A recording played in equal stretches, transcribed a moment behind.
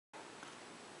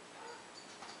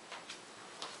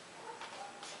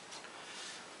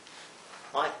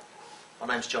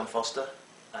name's John Foster,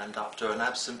 and after an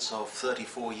absence of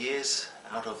 34 years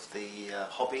out of the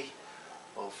hobby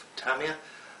of Tamiya,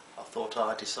 I thought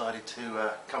I decided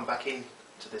to come back in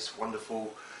to this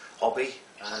wonderful hobby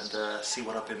and see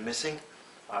what I've been missing.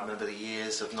 I remember the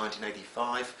years of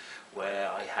 1985 where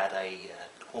I had a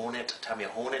Hornet, a Tamiya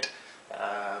Hornet,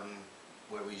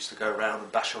 where we used to go around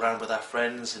and bash around with our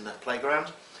friends in the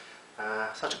playground.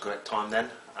 Such a great time then,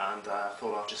 and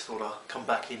I just thought I'd come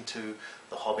back into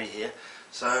the hobby here.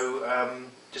 So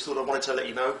just thought I wanted to let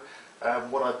you know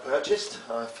what I've purchased.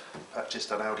 I've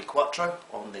purchased an Audi Quattro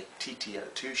on the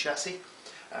TT02 chassis.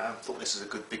 Thought this is a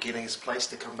good beginnings place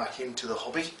to come back into the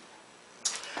hobby.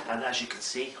 And as you can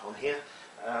see on here,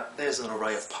 there's an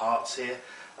array of parts here.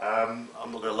 I'm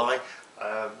not going to lie,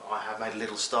 I have made a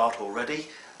little start already,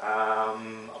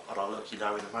 but I'll let you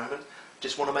know in a moment.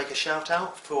 Just want to make a shout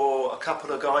out for a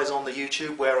couple of guys on the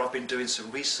YouTube where I've been doing some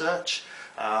research.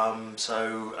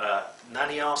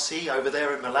 Nanni RC over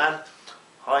there in Milan,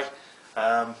 hi,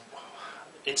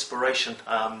 inspiration.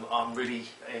 I'm really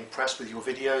impressed with your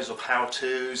videos of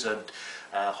how-tos and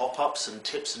hop-ups and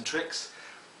tips and tricks.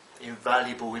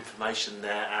 Invaluable information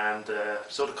there, and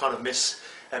sort of kind of miss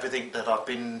everything that I've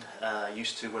been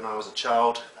used to when I was a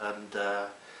child. And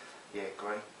yeah,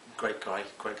 great guy.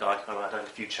 I've had a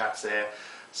few chats there,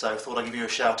 so thought I'd give you a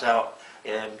shout out.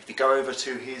 If you go over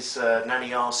to his Nanni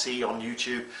RC on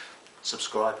YouTube,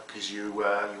 subscribe, because you'll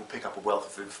pick up a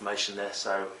wealth of information there.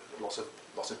 So lots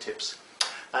of tips.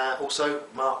 Also,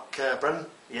 Brennan,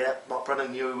 yeah, Mark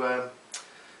Brennan, you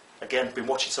again been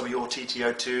watching some of your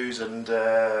TT02s and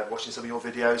watching some of your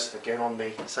videos again on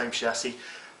the same chassis.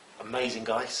 Amazing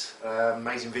guys,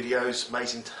 amazing videos,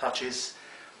 amazing touches.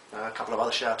 A couple of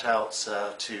other shout outs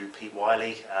to Pete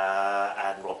Wylie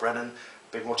and Brennan.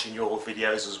 Been watching your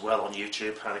videos as well on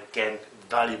YouTube, and again,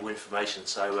 valuable information.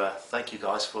 So thank you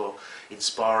guys for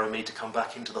inspiring me to come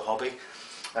back into the hobby.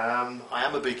 I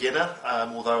am a beginner,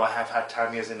 although I have had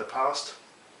Tamiyas in the past,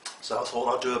 so I thought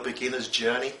I'd do a beginner's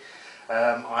journey.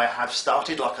 I have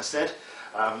started, like I said,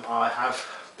 I have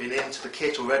been into the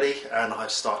kit already, and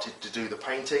I've started to do the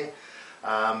painting.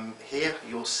 Here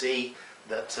you'll see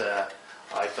that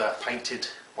I've painted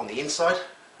on the inside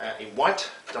in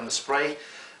white, done the spray.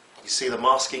 You see the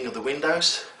masking of the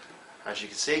windows, as you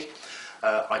can see.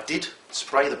 I did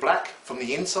spray the black from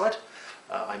the inside.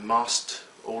 I masked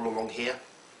all along here.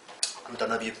 I don't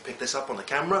know if you can pick this up on the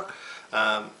camera,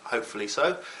 hopefully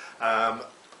so.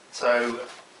 So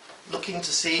looking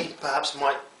to see, perhaps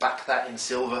might back that in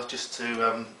silver just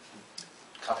to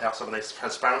cut out some of this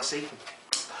transparency.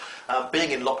 Being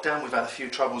in lockdown, we've had a few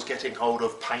troubles getting hold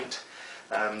of paint.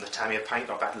 The Tamiya paint,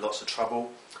 I've had lots of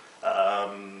trouble.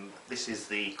 This is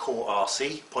the Core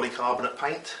RC polycarbonate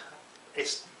paint.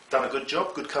 It's done a good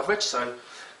job, good coverage, so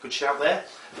good shout there.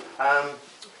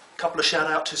 Couple of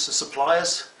shout out to some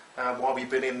suppliers while we've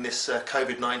been in this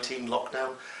COVID-19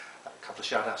 lockdown. A couple of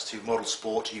shout outs to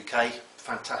Modelsport UK,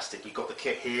 fantastic. You've got the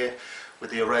kit here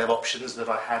with the array of options that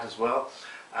I had as well.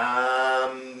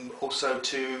 Also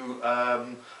to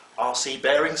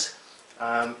RCBearings.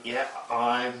 Yeah,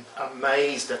 I'm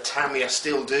amazed that Tamiya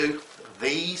still do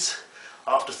these.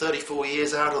 After 34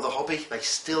 years out of the hobby, they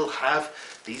still have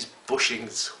these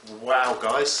bushings. Wow,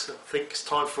 guys, I think it's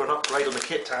time for an upgrade on the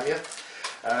kit, Tamiya.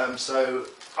 So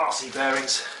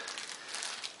RCBearings,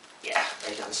 yeah,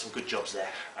 they've done some good jobs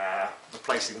there.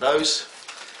 Replacing those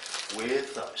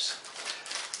with those.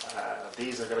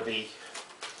 These are going to be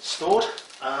stored.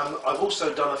 I've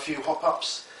also done a few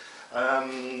hop-ups.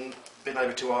 Been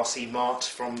over to RCMart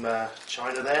from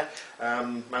China there.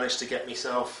 Managed to get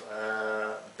myself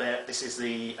this is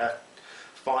the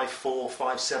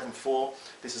 54574.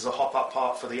 This is a hop-up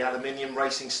part for the aluminium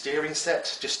racing steering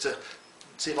set, just to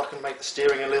see if I can make the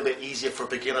steering a little bit easier for a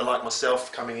beginner like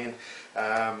myself coming in.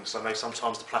 So I know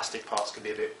sometimes the plastic parts can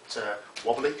be a bit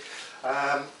wobbly.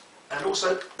 And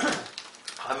also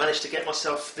I managed to get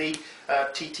myself the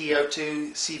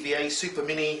TT02 CVA Super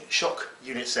Mini shock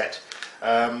unit set.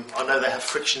 I know they have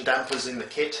friction dampers in the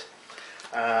kit.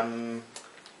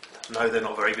 No, they're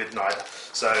not very good neither.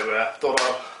 So thought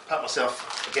I'll pat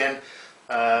myself again.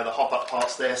 The hop-up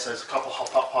parts there, so there's a couple of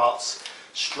hop-up parts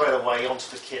straight away onto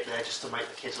the kit there, just to make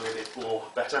the kit a little bit more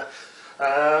better.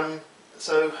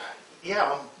 So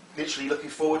yeah, I'm literally looking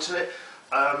forward to it.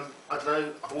 I don't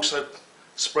know, I've also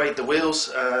sprayed the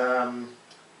wheels.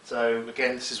 So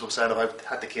again, this is what I'm saying, I've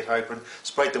had the kit open,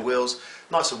 sprayed the wheels,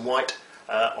 nice and white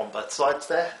on both sides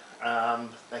there.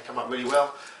 They come up really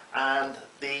well. And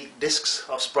the discs,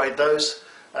 I've sprayed those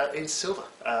in silver.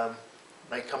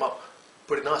 They come up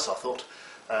pretty nice, I thought.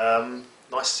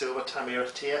 Nice silver Tamiya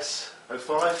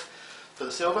TS05 for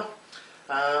the silver.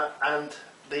 And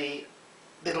the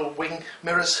little wing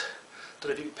mirrors. Don't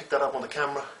know if you can pick that up on the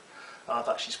camera. I've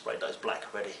actually sprayed those black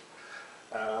already.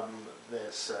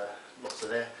 There's lots of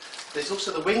there. There's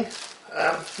also the wing.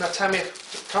 Now Tamiya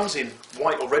comes in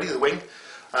white already, the wing.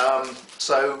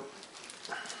 So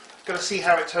going to see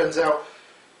how it turns out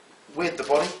with the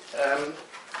body.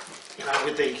 You know,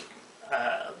 with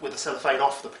the cellophane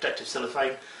off, the protective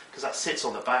cellophane, because that sits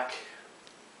on the back.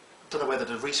 Don't know whether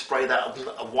to respray that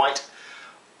a white.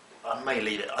 I may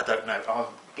leave it. I don't know.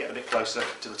 I'll get a bit closer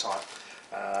to the time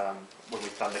when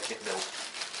we've done the kit build.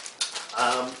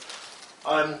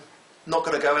 I'm not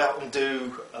going to go out and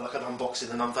do like an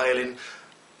unboxing and unveiling.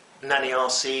 Nanni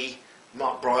RC,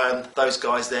 Mart, Bryan, those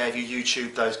guys there, if you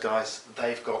YouTube those guys,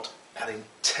 they've got an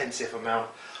intensive amount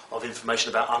of information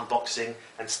about unboxing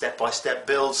and step-by-step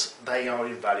builds. They are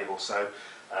invaluable. So,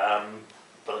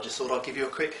 but I just thought I'd give you a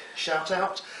quick shout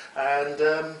out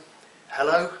and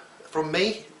hello from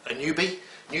me, a newbie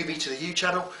to the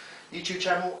YouTube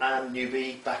channel, and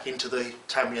newbie back into the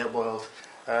Tamiya world.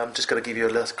 Just going to give you a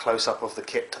little close-up of the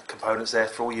kit components there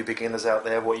for all you beginners out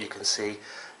there. What you can see,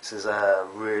 this is a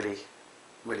really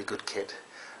good kit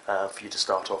for you to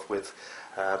start off with.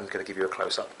 I'm going to give you a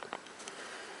close-up.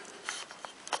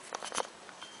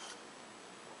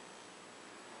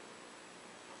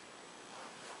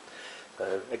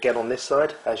 Again, on this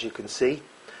side, as you can see,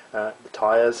 the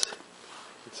tyres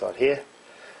inside here,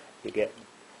 you get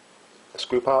the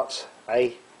screw parts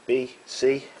A, B,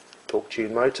 C, torque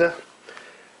tune motor,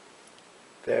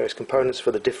 various components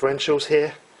for the differentials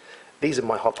here. These are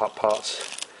my hop-up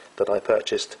parts that I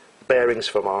purchased, bearings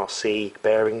from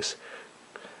RCBearings,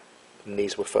 and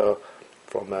these were from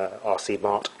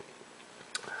RCMart.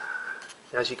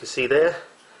 As you can see there,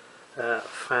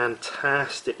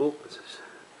 fantastic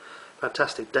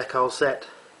decal set,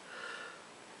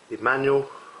 the manual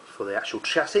for the actual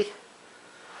chassis,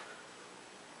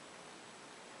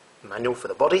 manual for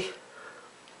the body,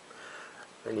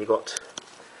 then you got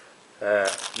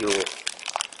your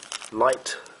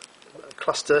light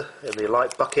cluster and the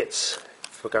light buckets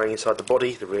for going inside the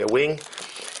body, the rear wing.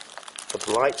 For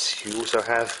the lights, you also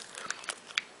have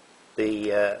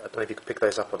the, I don't know if you can pick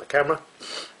those up on the camera,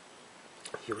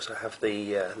 you also have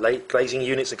the glazing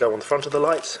units that go on the front of the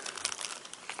lights.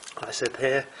 Like I said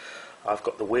here, I've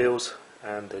got the wheels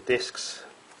and the discs,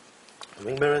 the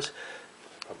wing mirrors,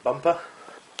 a bumper,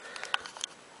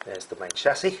 there's the main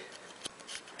chassis,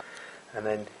 and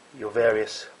then your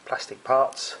various plastic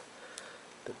parts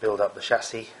that build up the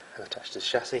chassis and attach to the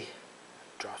chassis,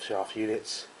 draft shaft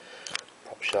units,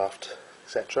 prop shaft,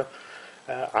 etc.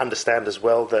 I understand as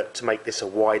well that to make this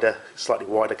a slightly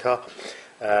wider car,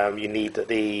 you need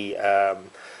the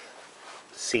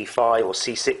C5 or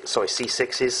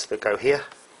C6s that go here.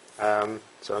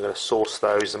 So I'm going to source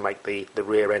those and make the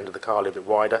rear end of the car a little bit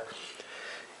wider.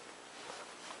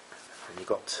 And you've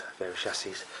got various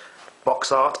chassis.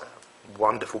 Box art,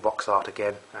 wonderful box art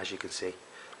again, as you can see.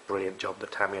 Brilliant job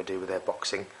that Tamiya do with their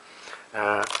boxing.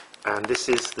 And this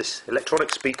is this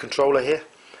electronic speed controller here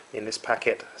in this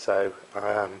packet. So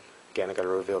again, I'm going to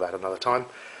reveal that another time.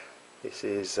 This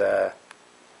is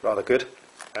rather good.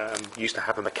 Used to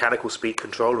have a mechanical speed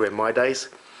controller in my days.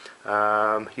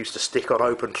 Used to stick on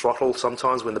open throttle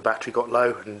sometimes when the battery got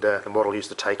low, and the model used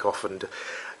to take off, and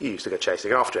you used to go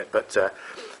chasing after it. But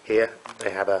here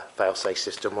they have a fail-safe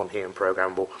system on here and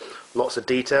programmable. Lots of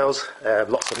details,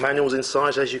 lots of manuals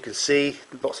inside, as you can see.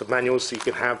 Lots of manuals so you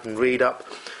can have and read up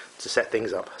to set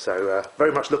things up. So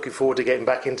very much looking forward to getting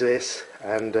back into this,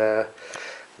 and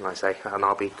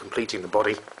I'll be completing the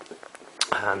body.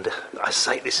 And I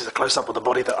say this is a close-up of the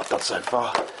body that I've done so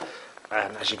far,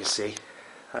 and as you can see,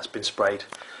 that's been sprayed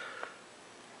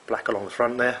black along the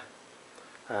front there.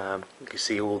 You can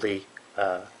see all the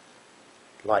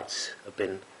lights have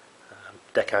been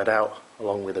decoed out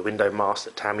along with the window mask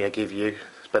that Tamiya give you.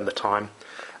 Spend the time,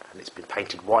 and it's been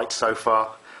painted white so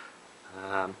far.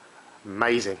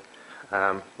 Amazing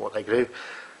what they do,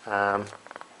 and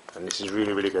this is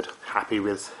really good. Happy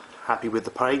with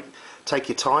the paint. Take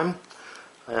your time.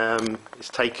 It's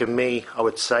taken me, I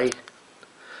would say,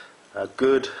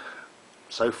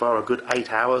 so far a good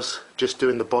 8 hours just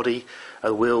doing the body,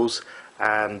 the wheels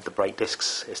and the brake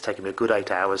discs. It's taken me a good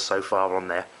 8 hours so far on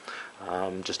there.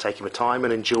 Just taking my time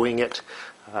and enjoying it.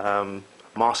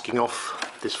 Masking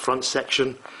off this front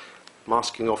section,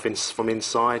 masking off from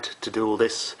inside to do all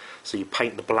this. So you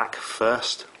paint the black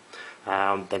first,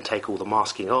 then take all the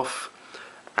masking off,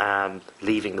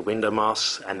 leaving the window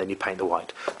masks, and then you paint the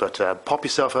white. But pop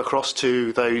yourself across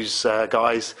to those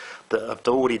guys that have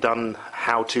already done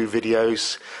how-to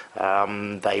videos.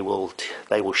 They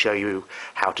will show you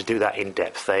how to do that in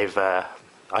depth. They've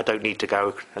I don't need to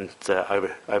go and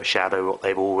overshadow what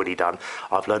they've already done.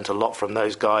 I've learnt a lot from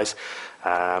those guys,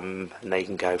 and they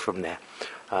can go from there.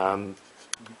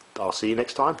 I'll see you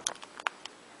next time.